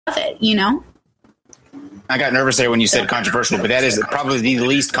it, you know? I got nervous there when you said controversial, but that is probably the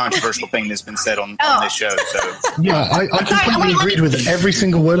least controversial thing that's been said on this show. So yeah, I completely agreed with every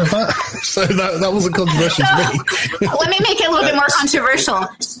single word of that. So that wasn't controversial to me. Let me make it a little bit more controversial.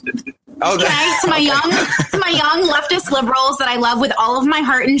 Okay, to my young leftist liberals that I love with all of my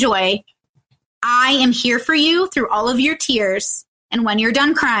heart and joy, I am here for you through all of your tears. And when you're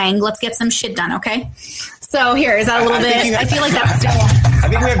done crying, let's get some shit done, okay? So here, is that a little bit? I feel like that's still. I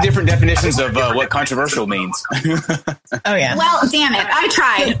think we have different definitions of what controversial means. Oh, yeah. Well, damn it. I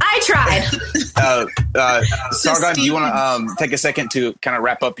tried. Sargon, do you want to take a second to kind of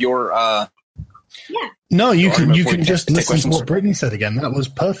wrap up your... Yeah. No, you can just listen to what Britney said again. That was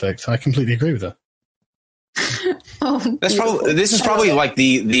perfect. I completely agree with her. This is probably like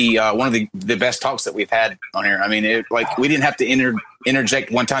the one of the best talks that we've had on here. I mean, we didn't have to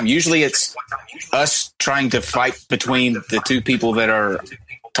interject one time. Usually it's us trying to fight between the two people that are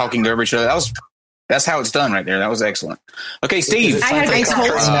talking over each other. That's how it's done right there. That was excellent. Okay, Steve. I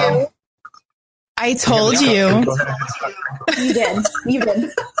told you. You did.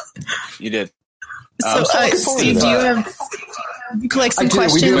 You did. So, Steve, do you have some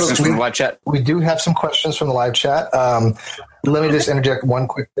questions from the live chat? We do have some questions from the live chat. Let me just interject one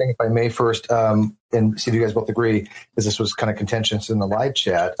quick thing, if I may, first, and see if you guys both agree, because this was kind of contentious in the live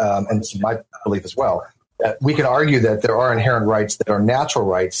chat, and this is my belief as well. That we can argue that there are inherent rights that are natural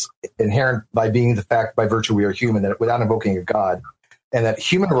rights, inherent by being the fact by virtue we are human, that without invoking a God, and that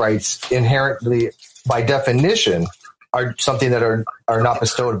human rights inherently, by definition, are something that are not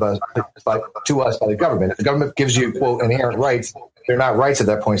bestowed to us by the government. If the government gives you, quote, inherent rights, they're not rights at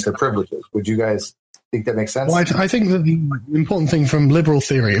that point, they're privileges. Would you guys think that makes sense? Well, I think that the important thing from liberal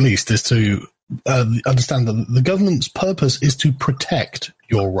theory, at least, is to understand that the government's purpose is to protect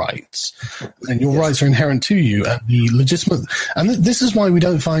your rights, and your rights are inherent to you. And the legitimate, and this is why we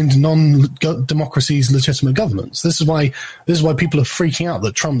don't find non-democracies legitimate governments. This is why people are freaking out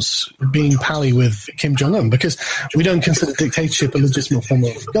that Trump's being pally with Kim Jong-un, because we don't consider dictatorship a legitimate form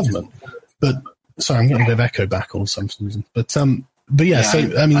of government. But sorry, I'm getting a bit of echo back or some reason. But yeah, so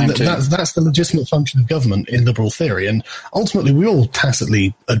I mean that's the legitimate function of government in liberal theory, and ultimately we all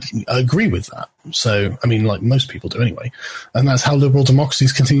tacitly agree with that. So I mean, like most people do anyway, and that's how liberal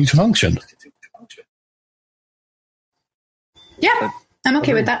democracies continue to function. Yeah, I'm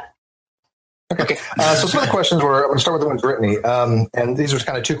okay with that. Okay, so some of the questions were, I'm going to start with the one with Britney, and these are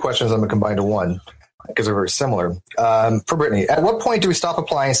kind of two questions I'm going to combine to one, because they're very similar. For Britney, at what point do we stop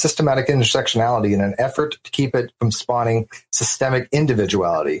applying systematic intersectionality in an effort to keep it from spawning systemic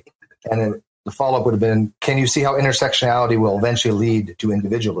individuality? And then the follow-up would have been, can you see how intersectionality will eventually lead to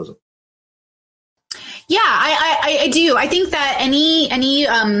individualism? Yeah, I do. I think that any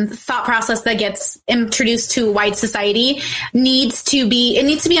thought process that gets introduced to white society needs to be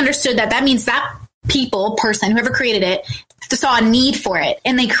understood that means that person, whoever created it, saw a need for it,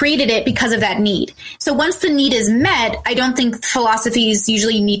 and they created it because of that need. So once the need is met, I don't think philosophies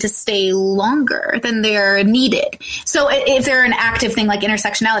usually need to stay longer than they're needed. So if they're an active thing like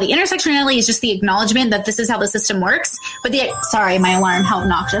intersectionality is just the acknowledgement that this is how the system works. But sorry, my alarm, how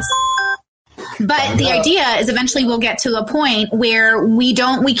obnoxious. But the idea is eventually we'll get to a point where we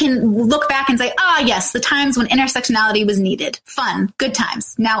can look back and say, yes, the times when intersectionality was needed. Fun, good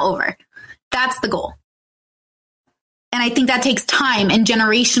times, now over. That's the goal. And I think that takes time and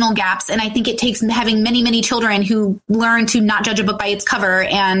generational gaps. And I think it takes having many, many children who learn to not judge a book by its cover.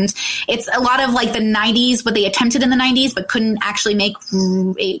 And it's a lot of like the 90s, what they attempted in the 90s, but couldn't actually make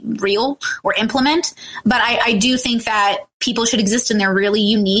real or implement. But I do think that people should exist in their really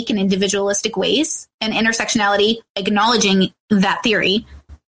unique and individualistic ways. And intersectionality, acknowledging that theory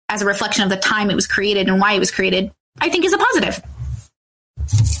as a reflection of the time it was created and why it was created, I think is a positive.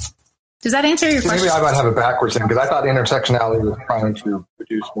 Does that answer your question? Maybe I might have it backwards, because I thought intersectionality was trying to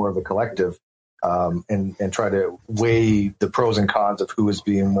produce more of a collective and try to weigh the pros and cons of who is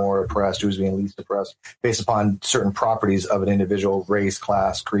being more oppressed, who's being least oppressed, based upon certain properties of an individual, race,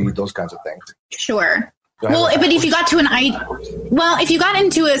 class, creed, those kinds of things. Sure. Well, but if you got to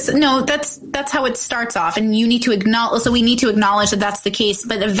that's how it starts off, and you need to acknowledge. So we need to acknowledge that that's the case.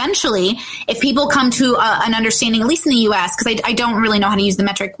 But eventually, if people come to an understanding, at least in the U.S., because I don't really know how to use the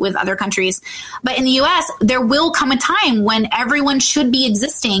metric with other countries, but in the U.S., there will come a time when everyone should be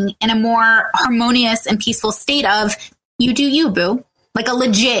existing in a more harmonious and peaceful state of you do you, boo. Like a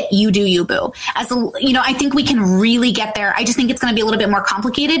legit you do you, boo. I think we can really get there. I just think it's going to be a little bit more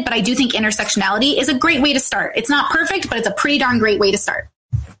complicated, but I do think intersectionality is a great way to start. It's not perfect, but it's a pretty darn great way to start.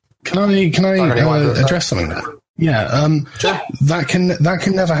 Can I address something there? Yeah, sure. That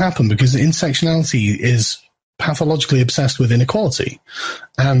can never happen, because intersectionality is pathologically obsessed with inequality.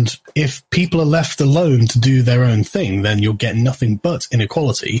 And if people are left alone to do their own thing, then you'll get nothing but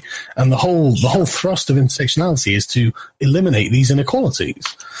inequality. And the whole thrust of intersectionality is to eliminate these inequalities.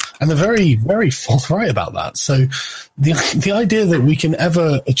 And they're very, very forthright about that. So the idea that we can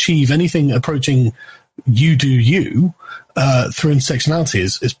ever achieve anything approaching you do you through intersectionality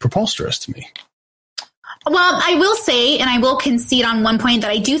is preposterous to me. Well, I will say, and I will concede on one point,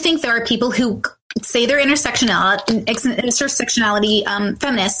 that I do think there are people who say they're intersectionality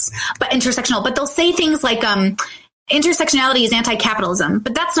feminists, but intersectional, but they'll say things like intersectionality is anti-capitalism,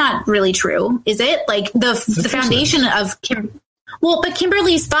 but that's not really true, is it? Like the foundation of but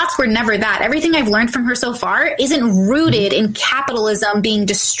Kimberly's thoughts were never that. Everything I've learned from her so far isn't rooted in capitalism being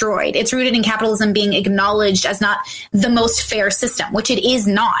destroyed. It's rooted in capitalism being acknowledged as not the most fair system, which it is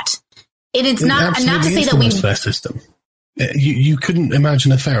not. It is not to say that we fair system. You couldn't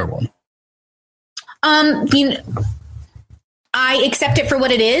imagine a fairer one. I accept it for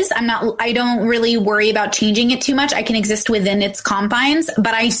what it is. I don't really worry about changing it too much. I can exist within its confines,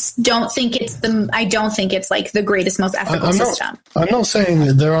 but I don't think it's like the greatest, most ethical system. I'm not saying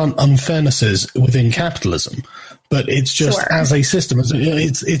that there aren't unfairnesses within capitalism, but it's just as a system.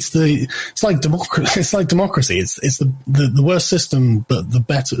 It's like democracy. It's like democracy. It's the worst system, but the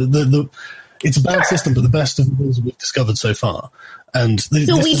better. It's a bad system, but the best of the ones we've discovered so far. And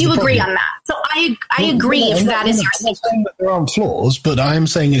so we do agree on that. So I agree if that is your statement. I'm not saying that there aren't flaws, but I am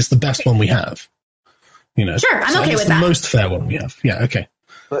saying it's the best one we have. Sure, I'm okay with that. The most fair one we have. Yeah, okay.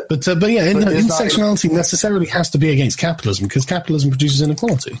 But intersectionality necessarily has to be against capitalism because capitalism produces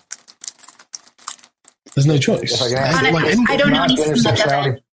inequality. There's no choice. I don't know anything about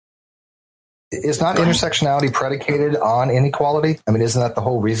that. Is not intersectionality predicated on inequality? I mean, isn't that the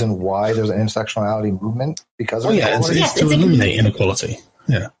whole reason why there's an intersectionality movement? Because of inequality? It's to eliminate inequality.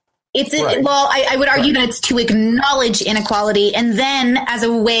 Yeah. I would argue that it's to acknowledge inequality and then as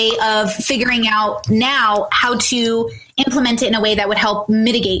a way of figuring out now how to implement it in a way that would help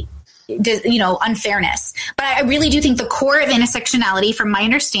mitigate unfairness. But I really do think the core of intersectionality, from my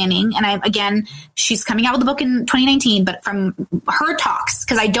understanding, and she's coming out with a book in 2019, but from her talks,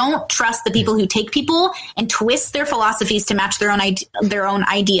 because I don't trust the people who take people and twist their philosophies to match their own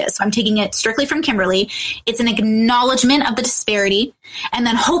ideas. So I'm taking it strictly from Kimberly. It's an acknowledgement of the disparity. And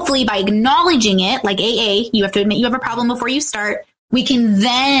then hopefully by acknowledging it, like AA, you have to admit you have a problem before you start. We can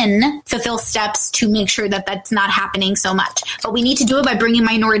then fulfill steps to make sure that that's not happening so much. But we need to do it by bringing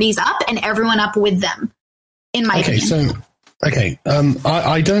minorities up and everyone up with them, in my opinion.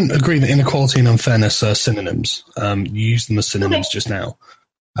 I don't agree that inequality and unfairness are synonyms. You used them as synonyms just now.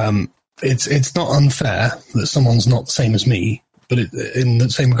 It's not unfair that someone's not the same as me, but in the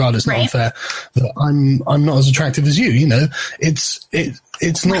same regard, it's not unfair that I'm not as attractive as you.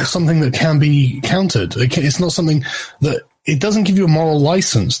 It's not something that can be countered. It's not something that. It doesn't give you a moral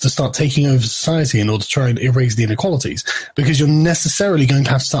license to start taking over society in order to try and erase the inequalities, because you're necessarily going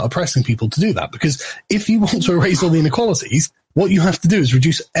to have to start oppressing people to do that. Because if you want to erase all the inequalities, what you have to do is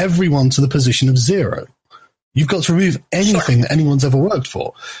reduce everyone to the position of zero. You've got to remove anything that anyone's ever worked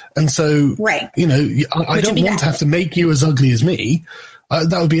for. And so, I don't want to have to make you as ugly as me.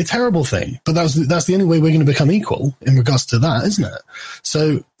 That would be a terrible thing. But that's the only way we're going to become equal in regards to that, isn't it?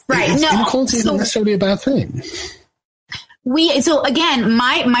 So inequality isn't necessarily a bad thing.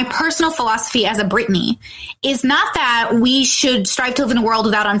 My personal philosophy as a Britney is not that we should strive to live in a world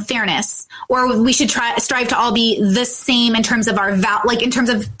without unfairness, or we should strive to all be the same in terms of our in terms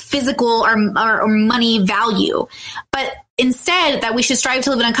of physical or money value, but instead that we should strive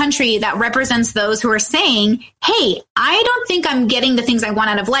to live in a country that represents those who are saying, hey, I don't think I'm getting the things I want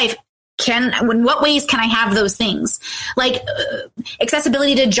out of life. In what ways can I have those things? Like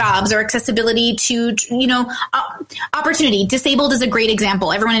accessibility to jobs or accessibility to, opportunity. Disabled is a great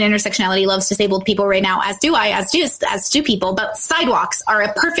example. Everyone in intersectionality loves disabled people right now, as do I, as do people. But sidewalks are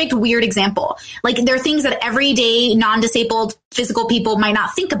a perfect weird example. Like there are things that everyday non-disabled physical people might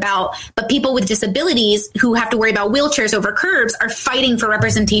not think about, but people with disabilities who have to worry about wheelchairs over curbs are fighting for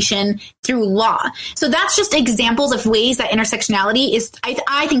representation through law. So that's just examples of ways that intersectionality is,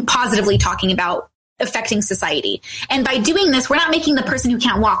 I think, positively talking about affecting society. And by doing this, we're not making the person who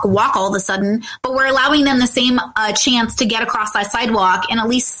can't walk all of a sudden, but we're allowing them the same chance to get across that sidewalk in at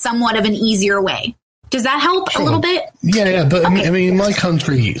least somewhat of an easier way. Does that help a little bit? Yeah. But okay. I mean, in my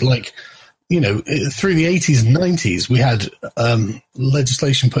country, through the 80s and 90s, we had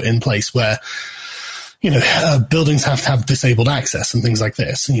legislation put in place where, buildings have to have disabled access and things like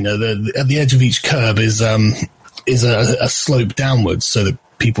this. At the edge of each curb is a slope downwards so that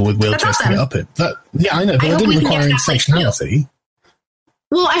people with wheelchairs can get up it. I know, but it didn't require intersectionality.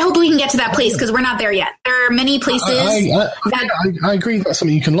 Well, I hope we can get to that place because we're not there yet. There are many places I agree that's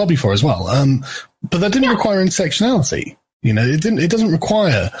something you can lobby for as well. But that didn't require intersectionality. You know, it doesn't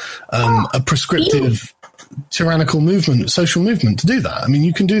require a prescriptive, tyrannical movement, social movement to do that. I mean,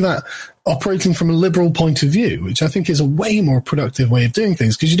 you can do that operating from a liberal point of view, which I think is a way more productive way of doing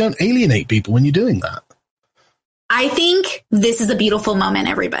things because you don't alienate people when you're doing that. I think this is a beautiful moment,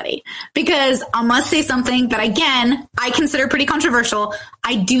 everybody, because I must say something that, again, I consider pretty controversial.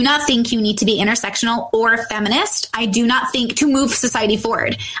 I do not think you need to be intersectional or feminist. I do not think to move society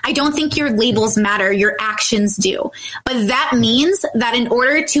forward. I don't think your labels matter. Your actions do. But that means that in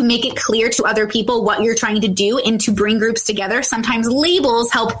order to make it clear to other people what you're trying to do and to bring groups together, sometimes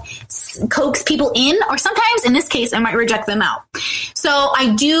labels help coax people in, or sometimes in this case, I might reject them out. So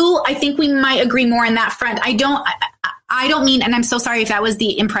I think we might agree more on that front. I don't mean, and I'm so sorry if that was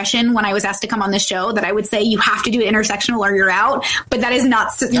the impression when I was asked to come on this show, that I would say you have to do intersectional or you're out, but that is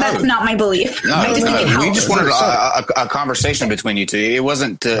not, that's not my belief. No, we just wanted a conversation between you two. It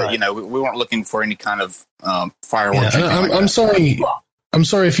wasn't, we weren't looking for any kind of fireworks. Yeah, I'm sorry. I'm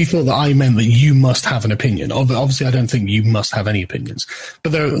sorry if you thought that I meant that you must have an opinion. Obviously, I don't think you must have any opinions,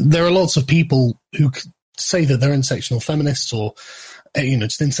 but there are lots of people who say that they're intersectional feminists or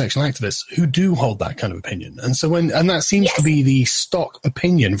just intersectional activists who do hold that kind of opinion. And so and that seems to be the stock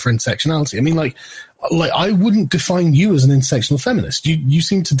opinion for intersectionality. I mean, like I wouldn't define you as an intersectional feminist. You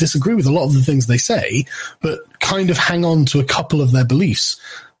seem to disagree with a lot of the things they say, but kind of hang on to a couple of their beliefs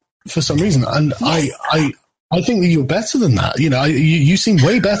for some reason. And I think that you're better than that. You seem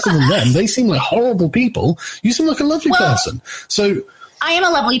way better than them. They seem like horrible people. You seem like a lovely person. So I am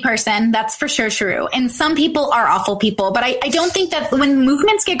a lovely person. That's for sure true. And some people are awful people. But I don't think that when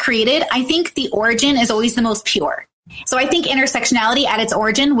movements get created, I think the origin is always the most pure. So I think intersectionality at its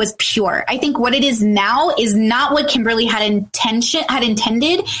origin was pure. I think what it is now is not what Kimberly had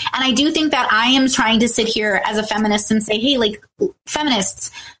intended. And I do think that I am trying to sit here as a feminist and say, hey, like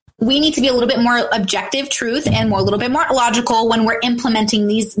feminists, we need to be a little bit more objective truth and a little bit more logical when we're implementing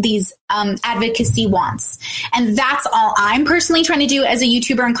these advocacy wants. And that's all I'm personally trying to do as a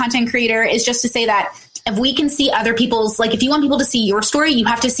YouTuber and content creator, is just to say that if we can see other people's, like if you want people to see your story, you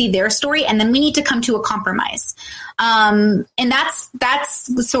have to see their story, and then we need to come to a compromise. And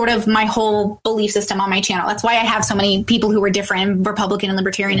that's sort of my whole belief system on my channel. That's why I have so many people who are different, Republican and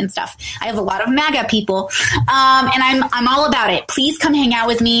Libertarian and stuff. I have a lot of MAGA people, and I'm all about it. Please come hang out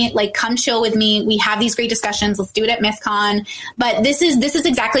with me, like come chill with me. We have these great discussions. Let's do it at MythCon. But this is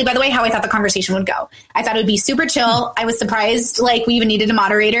exactly, by the way, how I thought the conversation would go. I thought it would be super chill. I was surprised, like we even needed a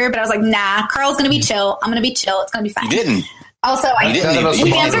moderator, but I was like, nah, Carl's gonna be chill. I'm going to be chill. It's going to be fine. You didn't. Also,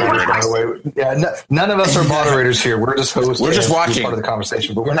 none of us are moderators here. We're just hosts. We're just watching part of the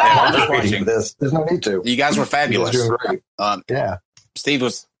conversation, but we're not moderating this. There's no need to. You guys were fabulous. You guys doing great. Steve,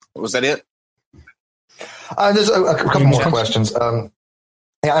 was that it? There's a couple more questions. And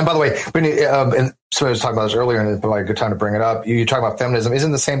by the way, Britney, and somebody was talking about this earlier, and it's probably a good time to bring it up. You talk about feminism.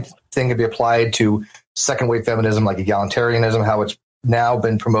 Isn't the same thing to be applied to second wave feminism, like egalitarianism, how it's now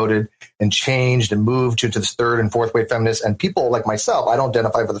been promoted and changed and moved to this third and fourth wave feminists? And people like myself, I don't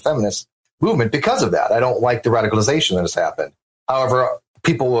identify for the feminist movement because of that. I don't like the radicalization that has happened. However,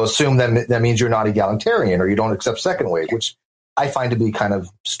 people will assume that means you're not egalitarian or you don't accept second wave, which I find to be kind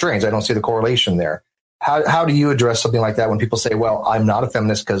of strange. I don't see the correlation there. How do you address something like that when people say, well, I'm not a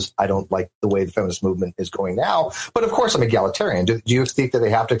feminist because I don't like the way the feminist movement is going now, but of course I'm egalitarian. Do you think that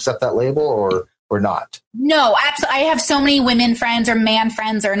they have to accept that label or not? No, absolutely. I have so many women friends or man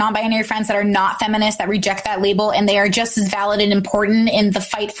friends or non-binary friends that are not feminists that reject that label, and they are just as valid and important in the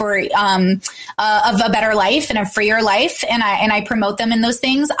fight for of a better life and a freer life. And I promote them in those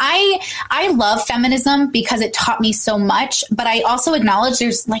things. I love feminism because it taught me so much, but I also acknowledge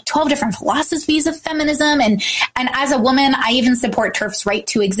there's like 12 different philosophies of feminism. And as a woman, I even support TERF's right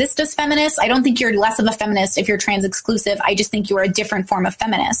to exist as feminists. I don't think you're less of a feminist if you're trans exclusive. I just think you are a different form of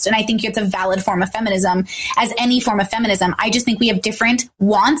feminist. And I think it's a valid form of feminism as any form of feminism. I just think we have different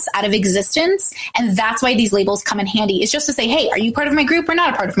wants out of existence. And that's why these labels come in handy. It's just to say, hey, are you part of my group or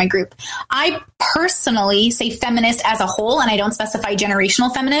not a part of my group? I personally say feminist as a whole, and I don't specify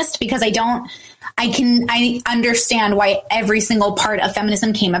generational feminist because I understand why every single part of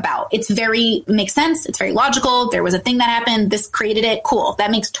feminism came about. Makes sense. It's very logical. There was a thing that happened. This created it. Cool. That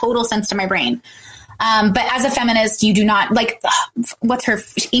makes total sense to my brain. But as a feminist, you do not like, what's her,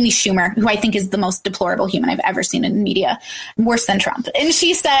 Amy Schumer, who I think is the most deplorable human I've ever seen in media, worse than Trump. And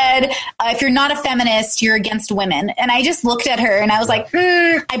she said, if you're not a feminist, you're against women. And I just looked at her and I was like,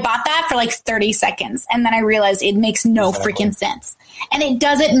 I bought that for like 30 seconds. And then I realized it makes no freaking sense. And it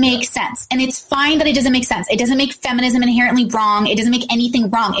doesn't make sense. And it's fine that it doesn't make sense. It doesn't make feminism inherently wrong. It doesn't make anything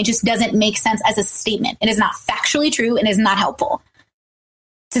wrong. It just doesn't make sense as a statement. It is not factually true and is not helpful.